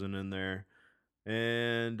frozen in there.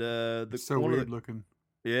 And so weird looking.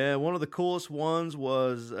 Yeah, one of the coolest ones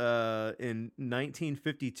was in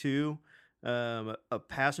 1952. A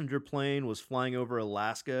passenger plane was flying over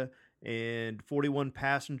Alaska, and 41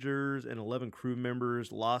 passengers and 11 crew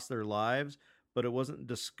members lost their lives, but it wasn't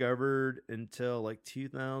discovered until like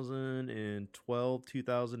 2012,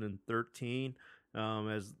 2013.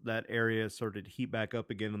 As that area started to heat back up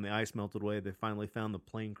again and the ice melted away, they finally found the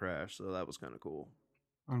plane crash, so that was kind of cool.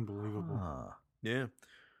 Unbelievable. Yeah.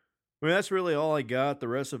 I mean, that's really all I got. The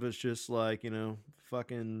rest of it's just like,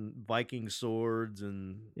 fucking Viking swords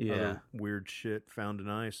and other weird shit found in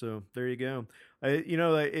ice. So there you go.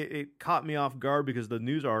 It caught me off guard because the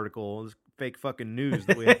news article, this fake fucking news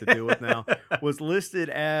that we have to deal with now, was listed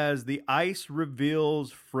as the ice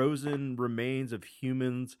reveals frozen remains of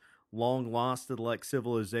humans long lost to like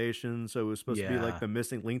civilization. So it was supposed to be like the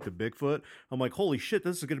missing link to Bigfoot. I'm like, holy shit,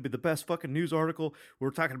 this is going to be the best fucking news article.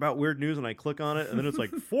 We're talking about weird news, and I click on it, and then it's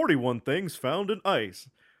like 41 things found in ice.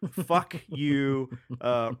 Fuck you,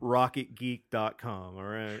 rocketgeek.com. All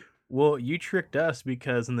right. Well, you tricked us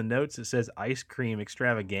because in the notes it says ice cream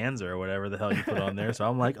extravaganza or whatever the hell you put on there. So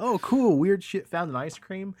I'm like, oh, cool, weird shit found in ice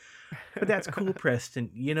cream. But that's cool, Preston.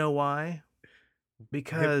 You know why?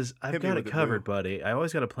 Because I've got it covered, buddy. I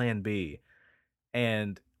always got a plan B.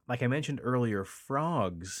 And like I mentioned earlier,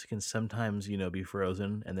 frogs can sometimes, be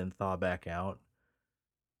frozen and then thaw back out.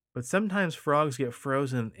 But sometimes frogs get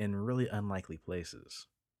frozen in really unlikely places.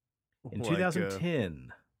 In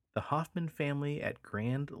 2010, the Hoffman family at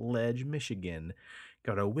Grand Ledge, Michigan,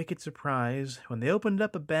 got a wicked surprise when they opened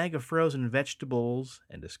up a bag of frozen vegetables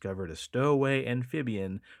and discovered a stowaway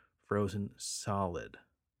amphibian frozen solid.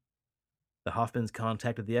 The Hoffmans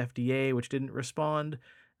contacted the FDA, which didn't respond.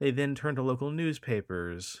 They then turned to local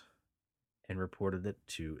newspapers and reported it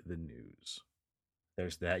to the news.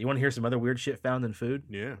 There's that. You want to hear some other weird shit found in food?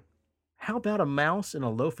 Yeah. How about a mouse in a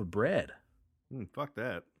loaf of bread? Fuck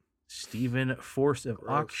that. Stephen Force of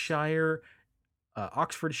Oxfordshire,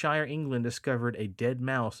 England, discovered a dead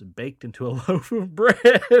mouse baked into a loaf of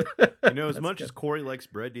bread. As much as Corey likes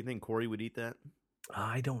bread, do you think Corey would eat that?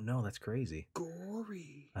 I don't know. That's crazy.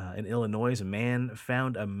 Gory. In Illinois, a man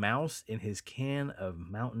found a mouse in his can of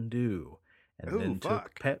Mountain Dew, and then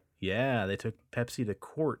took Pepsi to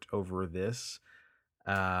court over this.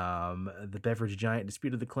 The beverage giant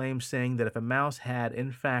disputed the claim, saying that if a mouse had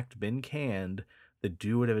in fact been canned, the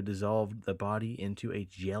dew would have dissolved the body into a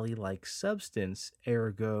jelly-like substance.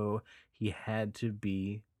 Ergo, he had to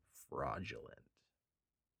be fraudulent.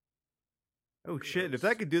 Oh shit, if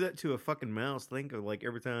that could do that to a fucking mouse, think of like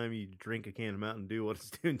every time you drink a can of Mountain Dew, what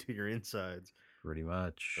it's doing to your insides. Pretty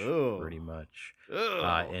much. Oh. Pretty much.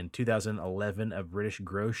 Oh. In 2011, a British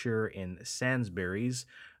grocer in Sainsbury's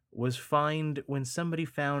was fined when somebody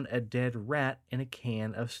found a dead rat in a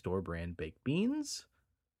can of store-brand baked beans.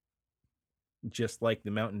 Just like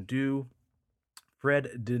the Mountain Dew,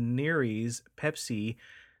 Fred Denery's Pepsi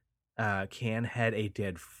can had a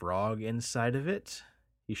dead frog inside of it.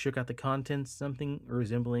 He shook out the contents. Something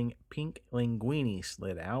resembling pink linguine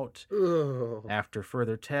slid out. Ugh. After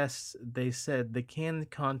further tests, they said the can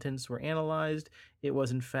contents were analyzed. It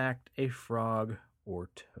was, in fact, a frog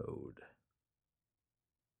or toad.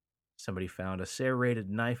 Somebody found a serrated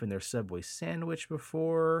knife in their Subway sandwich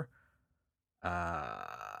before.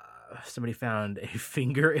 Somebody found a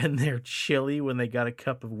finger in their chili when they got a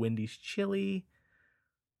cup of Wendy's chili.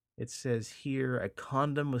 It says here a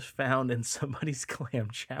condom was found in somebody's clam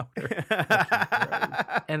chowder.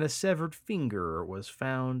 And a severed finger was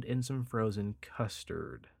found in some frozen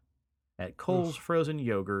custard. At Cole's Frozen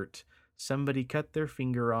Yogurt, somebody cut their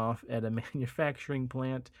finger off at a manufacturing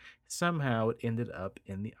plant. Somehow it ended up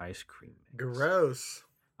in the ice cream mix. Gross.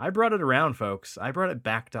 I brought it around, folks. I brought it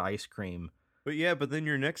back to ice cream. But then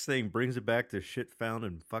your next thing brings it back to shit found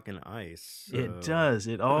in fucking ice. So. It does.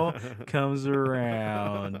 It all comes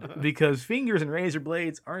around. Because fingers and razor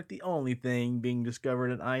blades aren't the only thing being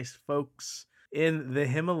discovered in ice, folks. In the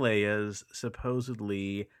Himalayas,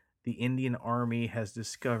 supposedly, the Indian Army has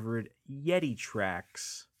discovered Yeti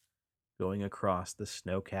tracks going across the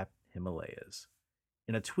snow-capped Himalayas.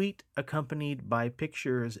 In a tweet accompanied by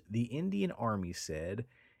pictures, the Indian Army said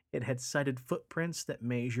it had sighted footprints that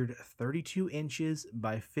measured 32 inches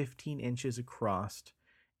by 15 inches across,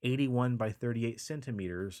 81 by 38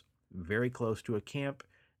 centimeters, very close to a camp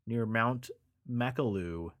near Mount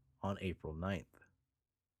Makalu on April 9th.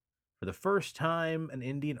 For the first time, an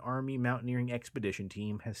Indian Army mountaineering expedition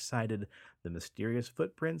team has sighted the mysterious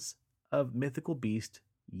footprints of mythical beast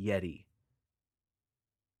Yeti,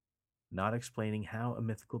 not explaining how a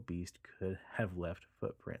mythical beast could have left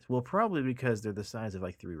footprints. Well, probably because they're the size of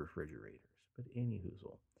like 3 refrigerators. But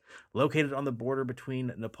anyhoozle. Located on the border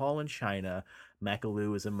between Nepal and China,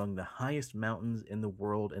 Makalu is among the highest mountains in the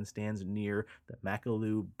world and stands near the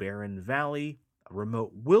Makalu Barren Valley, a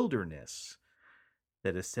remote wilderness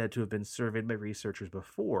that is said to have been surveyed by researchers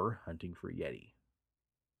before hunting for Yeti.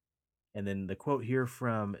 And then the quote here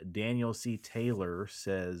from Daniel C. Taylor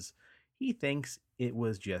says, he thinks it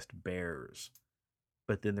was just bears.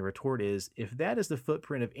 But then the retort is, if that is the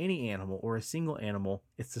footprint of any animal or a single animal,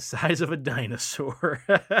 it's the size of a dinosaur.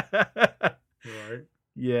 Right.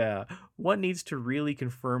 Yeah. One needs to really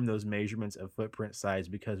confirm those measurements of footprint size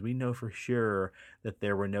because we know for sure that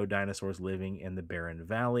there were no dinosaurs living in the Barren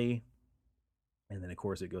Valley. And then, of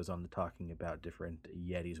course, it goes on to talking about different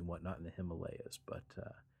Yetis and whatnot in the Himalayas. But,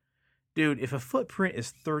 dude, if a footprint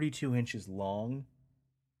is 32 inches long,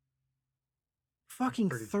 fucking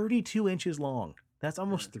 32 inches long. That's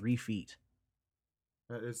almost 3 feet.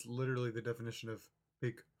 That is literally the definition of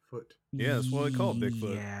Bigfoot. Yeah, that's what they call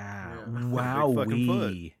Bigfoot. Yeah. Yeah. Wow. Big fucking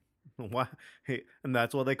foot. Why? Hey, and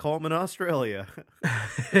that's why they call them in Australia.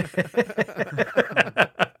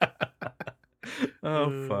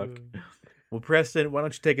 Oh, fuck. Well, Preston, why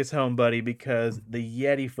don't you take us home, buddy? Because the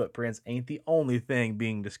Yeti footprints ain't the only thing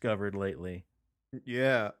being discovered lately.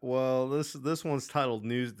 Yeah, well, this one's titled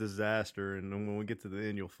News Disaster, and then when we get to the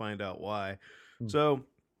end, you'll find out why. So,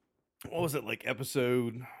 what was it, like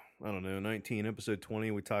episode, I don't know, 19, episode 20,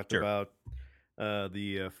 we talked about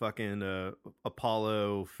the fucking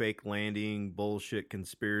Apollo fake landing bullshit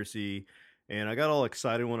conspiracy, and I got all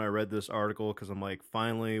excited when I read this article, because I'm like,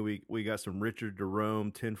 finally, we got some Richard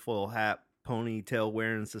Jerome tinfoil hat ponytail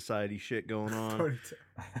wearing society shit going on.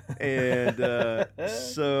 And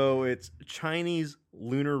so it's Chinese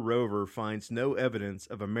lunar rover finds no evidence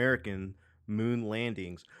of American moon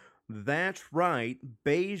landings. That's right.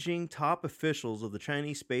 Beijing top officials of the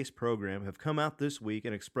Chinese space program have come out this week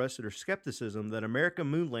and expressed their skepticism that American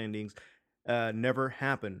moon landings never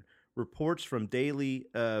happened. Reports from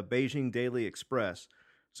Beijing Daily Express.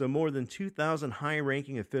 So more than 2,000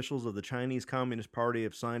 high-ranking officials of the Chinese Communist Party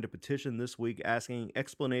have signed a petition this week asking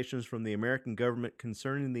explanations from the American government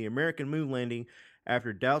concerning the American moon landing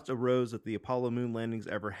after doubts arose that the Apollo moon landings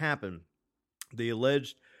ever happened. The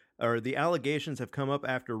allegations have come up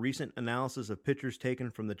after recent analysis of pictures taken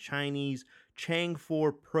from the Chinese Chang'e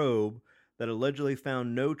 4 probe that allegedly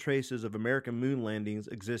found no traces of American moon landings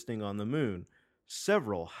existing on the moon.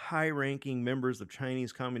 Several high-ranking members of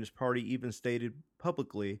Chinese Communist Party even stated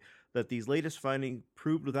publicly that these latest findings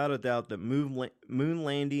proved without a doubt that moon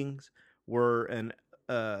landings were an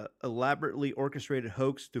elaborately orchestrated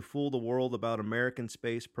hoax to fool the world about American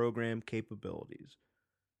space program capabilities.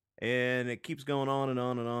 And it keeps going on and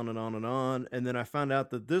on and on and on and on. And then I found out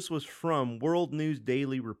that this was from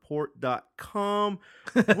worldnewsdailyreport.com,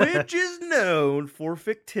 which is known for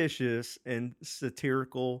fictitious and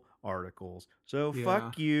satirical articles. So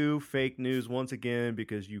fuck you, fake news, once again,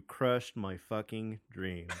 because you crushed my fucking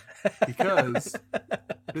dream. Because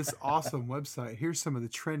this awesome website, here's some of the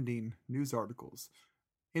trending news articles.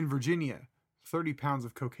 In Virginia, 30 pounds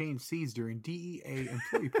of cocaine seized during DEA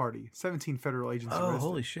employee party. 17 federal agents arrested. Oh,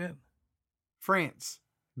 holy shit. France,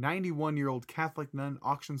 91-year-old Catholic nun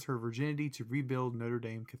auctions her virginity to rebuild Notre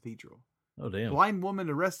Dame Cathedral. Oh, damn. Blind woman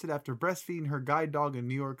arrested after breastfeeding her guide dog in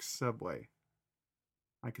New York subway.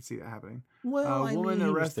 I could see that happening. Well, a woman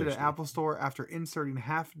arrested at Apple Store after inserting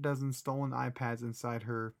half a dozen stolen iPads inside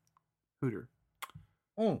her hooter.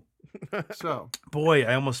 Oh. So, boy,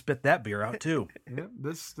 I almost spit that beer out too. Yeah,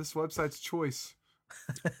 this website's choice.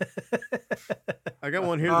 I got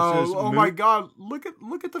one here that says, "Oh my god, look at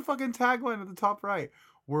the fucking tagline at the top right.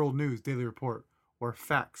 World News Daily Report, where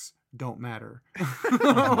facts don't matter."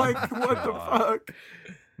 Like, what the fuck?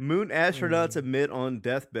 Moon astronauts admit on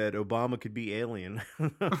deathbed Obama could be alien.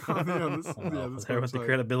 This there was the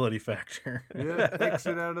credibility factor. Yeah,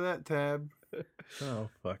 exit out of that tab. Oh,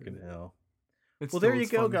 fucking hell. Well, there you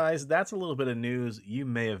go, guys. That's a little bit of news you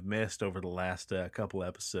may have missed over the last couple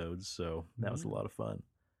episodes. So that was a lot of fun.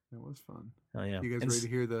 It was fun. Hell yeah! You guys ready to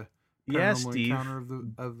hear the yeah, paranormal Steve,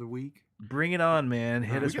 encounter of the week? Bring it on, man.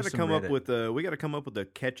 Hit us with some Reddit. We got to come up with a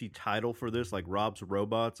catchy title for this, like Rob's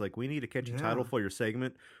Robots. Like we need a catchy title for your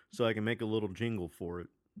segment, so I can make a little jingle for it.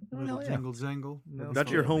 Little jingle jangle. No,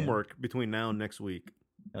 that's your homework between now and next week.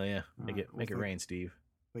 Hell yeah! Make it rain, Steve.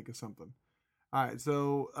 Think of something. All right,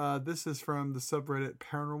 so this is from the subreddit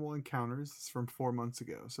Paranormal Encounters. It's from 4 months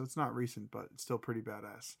ago, so it's not recent, but it's still pretty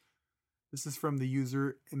badass. This is from the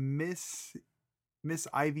user Miss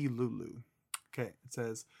Ivy Lulu. Okay, it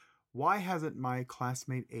says, "Why hasn't my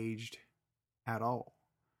classmate aged at all?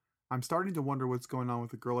 I'm starting to wonder what's going on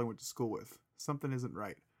with the girl I went to school with. Something isn't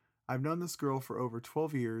right. I've known this girl for over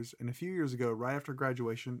 12 years, and a few years ago, right after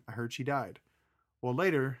graduation, I heard she died. Well,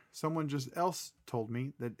 later, someone else told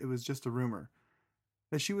me that it was just a rumor,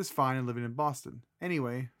 that she was fine and living in Boston.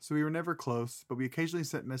 Anyway, so we were never close, but we occasionally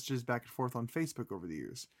sent messages back and forth on Facebook over the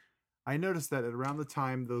years. I noticed that at around the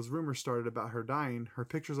time those rumors started about her dying, her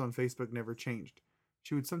pictures on Facebook never changed.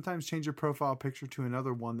 She would sometimes change her profile picture to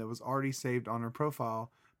another one that was already saved on her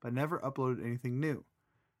profile, but never uploaded anything new.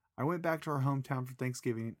 I went back to our hometown for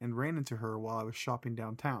Thanksgiving and ran into her while I was shopping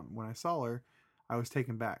downtown. When I saw her, I was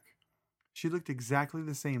taken back. She looked exactly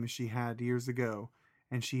the same as she had years ago,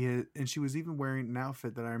 and she was even wearing an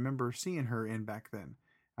outfit that I remember seeing her in back then.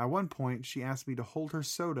 At one point, she asked me to hold her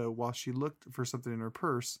soda while she looked for something in her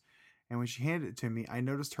purse, and when she handed it to me, I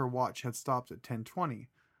noticed her watch had stopped at 10:20.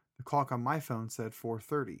 The clock on my phone said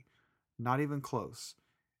 4:30. Not even close.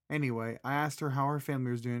 Anyway, I asked her how her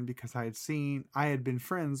family was doing because I had been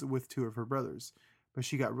friends with 2 of her brothers, but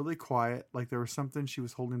she got really quiet, like there was something she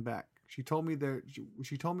was holding back. She told me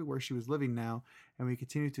where she was living now, and we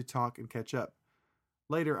continued to talk and catch up.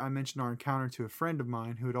 Later, I mentioned our encounter to a friend of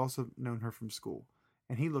mine who had also known her from school,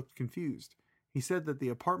 and he looked confused. He said that the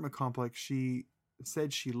apartment complex she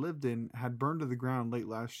said she lived in had burned to the ground late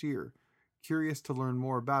last year. Curious to learn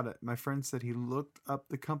more about it, my friend said he looked up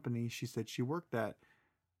the company she said she worked at,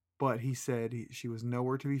 but he said she was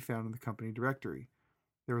nowhere to be found in the company directory.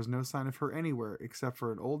 There was no sign of her anywhere except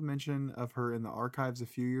for an old mention of her in the archives a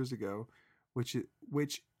few years ago, which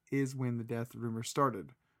is when the death rumor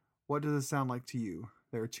started. What does it sound like to you?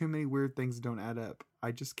 There are too many weird things that don't add up.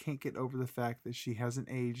 I just can't get over the fact that she hasn't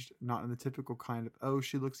aged, not in the typical kind of, oh,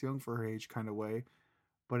 she looks young for her age kind of way,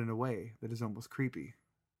 but in a way that is almost creepy."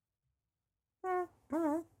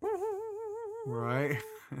 Right?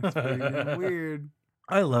 That's pretty weird.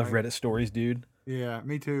 I love Reddit stories, dude. Yeah,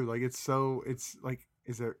 me too. Like it's like,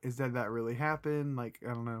 is that really happened? Like,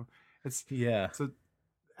 I don't know. So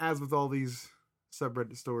as with all these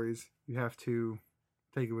subreddit stories, you have to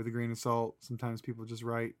take it with a grain of salt. Sometimes people just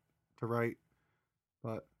write to write,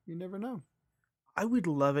 but you never know. I would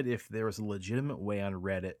love it if there was a legitimate way on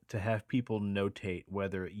Reddit to have people notate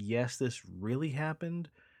whether, yes, this really happened,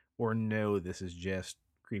 or no, this is just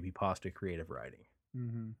creepypasta creative writing.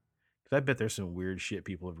 Mm-hmm. Because I bet there's some weird shit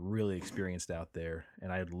people have really experienced out there,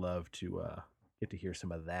 and I'd love to get to hear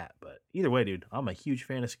some of that. But either way, dude, I'm a huge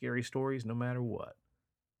fan of scary stories no matter what.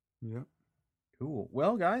 Yep. Cool.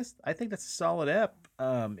 Well, guys, I think that's a solid ep.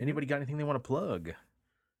 Anybody got anything they want to plug?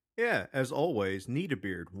 Yeah, as always, need a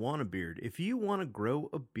beard, want a beard. If you want to grow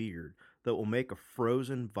a beard that will make a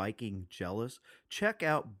frozen Viking jealous, check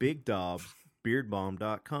out Big Dob's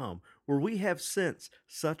BeardBomb.com, where we have scents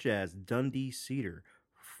such as Dundee Cedar,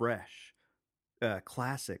 Fresh,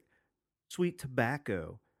 Classic, Sweet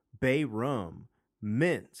Tobacco, Bay Rum,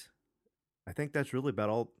 Mint. I think that's really about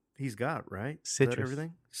all he's got, right? Citrus.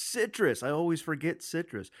 Everything? Citrus. I always forget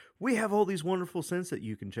citrus. We have all these wonderful scents that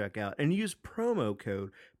you can check out and use promo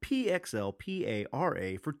code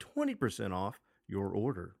PXLPARA for 20% off your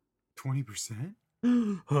order. 20%?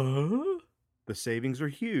 Huh? The savings are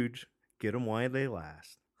huge. Get them while they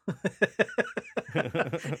last.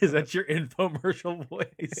 Is that your infomercial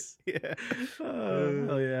voice? Yeah.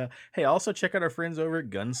 Oh yeah. Hey, also check out our friends over at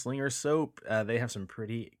Gunslinger Soap. They have some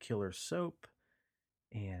pretty killer soap.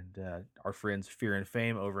 And our friends Fear and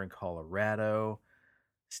Fame over in Colorado.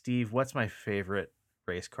 Steve, what's my favorite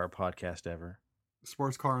race car podcast ever?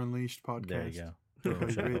 Sports Car Unleashed podcast. There you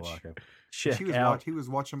go. He was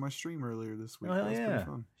watching my stream earlier this week. Oh, that was yeah. pretty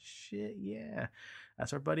fun. Shit, yeah.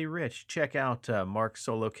 That's our buddy Rich. Check out Mark's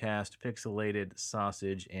Solocast, Pixelated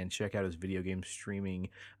Sausage, and check out his video game streaming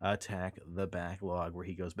Attack the Backlog, where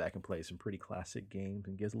he goes back and plays some pretty classic games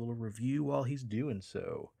and gives a little review while he's doing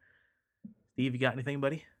so. Steve, you got anything,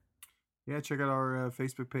 buddy? Yeah, check out our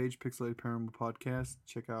Facebook page, Pixelated Paranormal Podcast.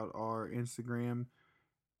 Check out our Instagram,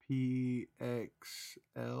 PXLP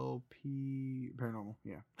Paranormal.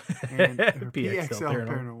 Yeah. And PXL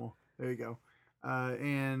Paranormal. There you go.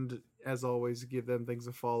 And as always, give them things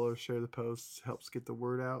to follow, share the posts, helps get the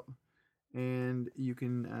word out. And you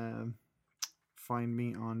can find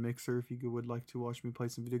me on Mixer if you would like to watch me play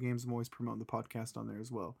some video games. I'm always promoting the podcast on there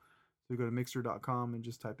as well. So go to mixer.com and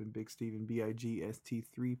just type in Big Steven,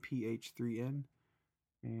 BIGST3PH3N.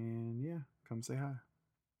 And yeah, come say hi.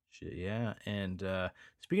 Shit, yeah. And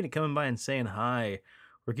speaking of coming by and saying hi,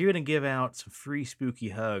 we're going to give out some free spooky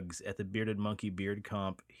hugs at the Bearded Monkey Beard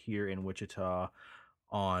Comp here in Wichita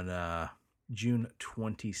on June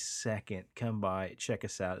 22nd. Come by, check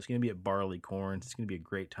us out. It's going to be at Barley Corns. It's going to be a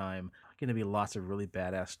great time. Going to be lots of really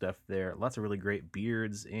badass stuff there. Lots of really great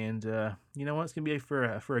beards. And you know what? It's going to be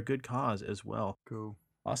for a good cause as well. Cool.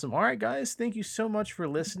 Awesome. All right, guys. Thank you so much for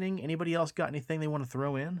listening. Anybody else got anything they want to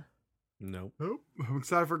throw in? Nope. I'm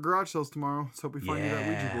excited for garage sales tomorrow. Let's hope we find you that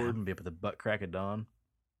Ouija board. I'm going to be up at the butt crack of dawn.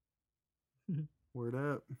 Word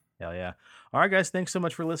up. Hell yeah. All right, guys. Thanks so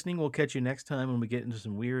much for listening. We'll catch you next time when we get into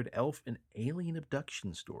some weird elf and alien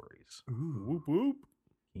abduction stories. Ooh. Whoop whoop.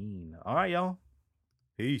 All right, y'all.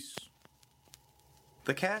 Peace.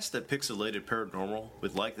 The cast at Pixelated Paranormal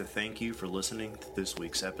would like to thank you for listening to this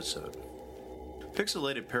week's episode.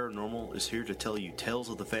 Pixelated Paranormal is here to tell you tales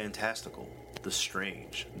of the fantastical, the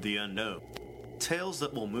strange, the unknown. Tales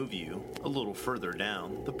that will move you a little further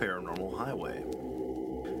down the paranormal highway.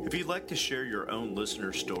 If you'd like to share your own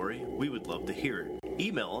listener story, we would love to hear it.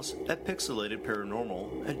 Email us at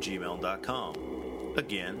pixelatedparanormal@gmail.com.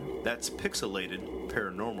 Again, that's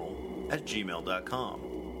pixelatedparanormal@gmail.com.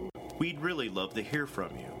 We'd really love to hear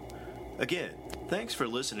from you. Again, thanks for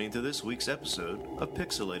listening to this week's episode of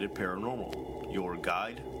Pixelated Paranormal, your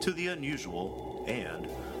guide to the unusual and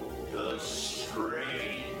the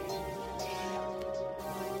strange.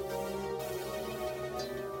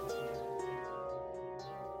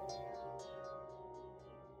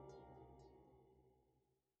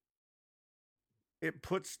 It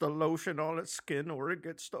puts the lotion on its skin or it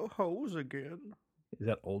gets the hose again. Is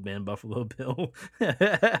that Old Man Buffalo Bill?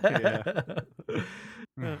 Yeah.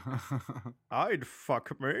 I'd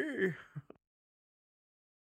fuck me.